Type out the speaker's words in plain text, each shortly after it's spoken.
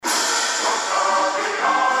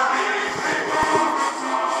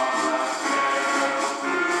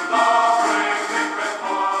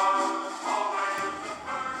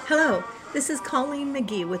This is Colleen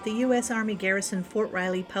McGee with the U.S. Army Garrison Fort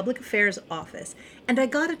Riley Public Affairs Office, and I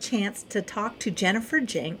got a chance to talk to Jennifer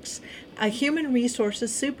Jenks, a Human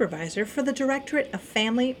Resources Supervisor for the Directorate of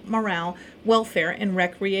Family Morale, Welfare, and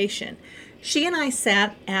Recreation. She and I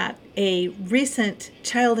sat at a recent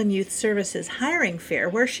Child and Youth Services hiring fair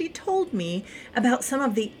where she told me about some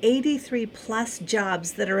of the 83 plus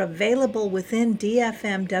jobs that are available within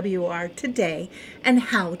DFMWR today and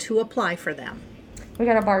how to apply for them. We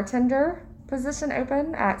got a bartender position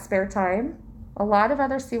open at Spare Time, a lot of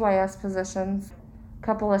other CYS positions, a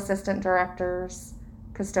couple assistant directors,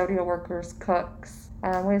 custodial workers, cooks.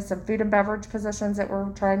 We have some food and beverage positions that we're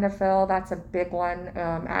trying to fill. That's a big one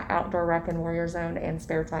at Outdoor Rec and Warrior Zone and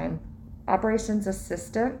Spare Time. Operations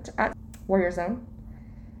assistant at Warrior Zone.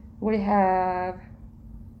 We have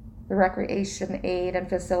the recreation aid and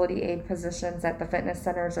facility aid positions at the fitness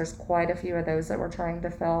centers. There's quite a few of those that we're trying to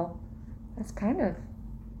fill. That's kind of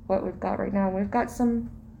what we've got right now. We've got some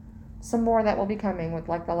more that will be coming with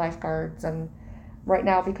like the lifeguards, and right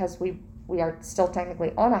now because we are still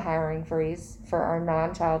technically on a hiring freeze for our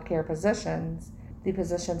non-child care positions, the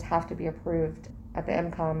positions have to be approved at the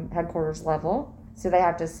MCOM headquarters level. So they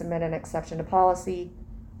have to submit an exception to policy,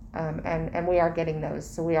 and we are getting those.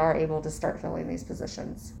 So we are able to start filling these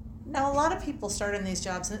positions. Now, a lot of people start in these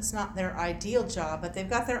jobs and it's not their ideal job, but they've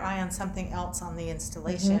got their eye on something else on the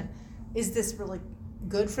installation. Mm-hmm. Is this really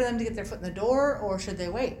good for them to get their foot in the door, or should they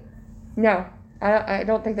wait? No, I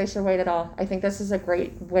don't think they should wait at all. I think this is a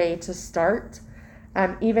great way to start,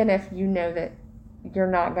 even if you know that you're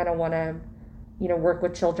not going to want to, work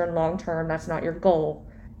with children long term. That's not your goal.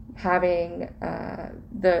 Having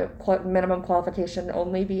the minimum qualification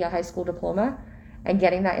only be a high school diploma, and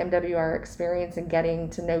getting that MWR experience and getting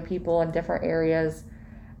to know people in different areas,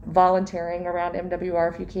 volunteering around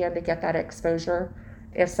MWR if you can to get that exposure.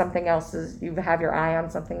 If something else is, you have your eye on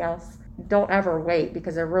something else, don't ever wait,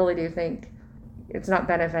 because I really do think it's not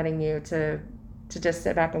benefiting you to just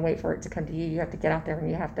sit back and wait for it to come to you. You have to get out there and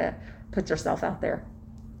you have to put yourself out there.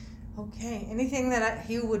 Okay. Anything that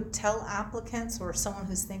you would tell applicants or someone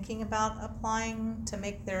who's thinking about applying to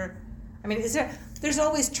make their, there's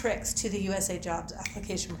always tricks to the USA Jobs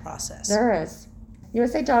application process. There is.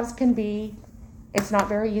 USA Jobs it's not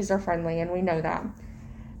very user friendly, and we know that.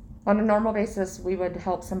 On a normal basis, we would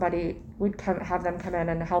help somebody, have them come in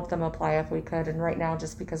and help them apply if we could. And right now,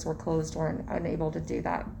 just because we're closed, we're unable to do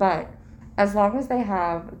that. But as long as they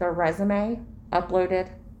have their resume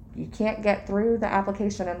uploaded, you can't get through the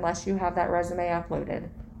application unless you have that resume uploaded.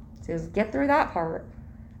 So just get through that part,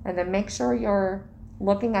 and then make sure you're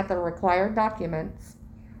looking at the required documents.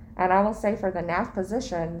 And I will say for the NAF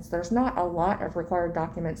positions, there's not a lot of required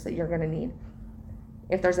documents that you're going to need.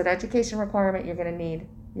 If there's an education requirement, you're going to need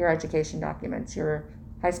your education documents, your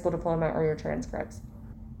high school diploma, or your transcripts.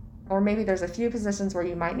 Or maybe there's a few positions where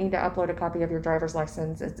you might need to upload a copy of your driver's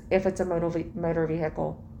license if it's a motor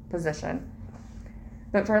vehicle position.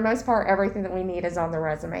 But for the most part, everything that we need is on the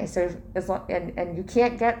resume. So and you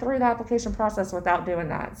can't get through the application process without doing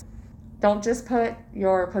that. Don't just put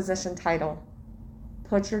your position title.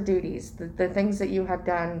 Put your duties, the things that you have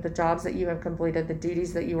done, the jobs that you have completed, the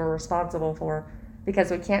duties that you were responsible for,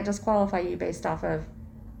 because we can't just qualify you based off of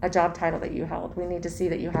a job title that you held. We need to see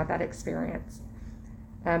that you have that experience.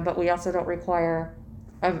 But we also don't require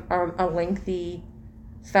a lengthy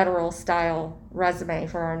federal style resume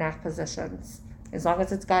for our NAC positions. As long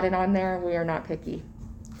as it's got it on there, we are not picky.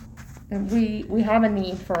 And we have a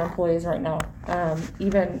need for employees right now,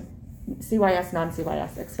 even CYS,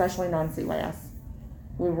 non-CYS, especially non-CYS.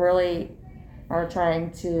 We really are trying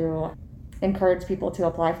to encourage people to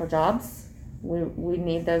apply for jobs. We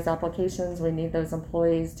need those applications. We need those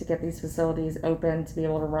employees to get these facilities open, to be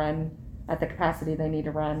able to run at the capacity they need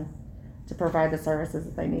to run, to provide the services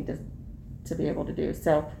that they need to be able to do.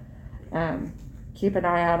 So keep an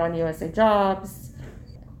eye out on USA Jobs.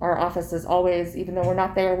 Our office is always, even though we're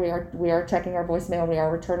not there, we are checking our voicemail. We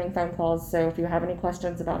are returning phone calls. So if you have any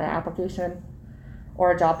questions about an application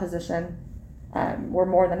or a job position, we're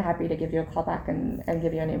more than happy to give you a call back and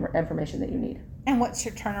give you any information that you need. And what's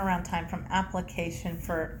your turnaround time from application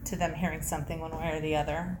to them hearing something one way or the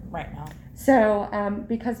other right now? So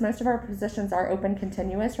because most of our positions are open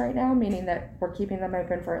continuous right now, meaning that we're keeping them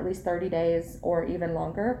open for at least 30 days or even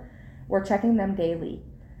longer, we're checking them daily.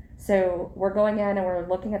 So we're going in and we're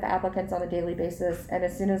looking at the applicants on a daily basis, and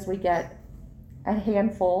as soon as we get a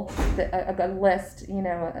handful, a list,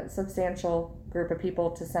 a substantial group of people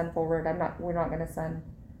to send forward, we're not going to send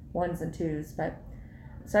ones and twos, but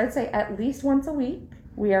so I'd say at least once a week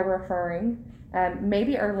we are referring,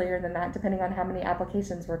 maybe earlier than that, depending on how many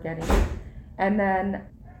applications we're getting. And then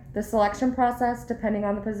The selection process, depending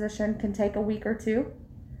on the position, can take a week or two.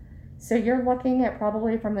 So you're looking at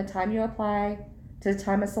probably from the time you apply to the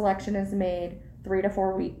time a selection is made, 3 to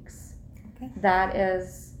 4 weeks. Okay. That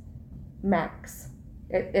is max.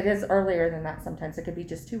 It is earlier than that sometimes. It could be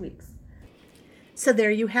just 2 weeks. So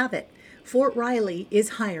there you have it. Fort Riley is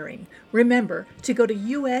hiring. Remember to go to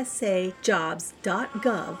usajobs.gov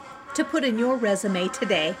to put in your resume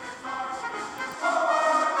today.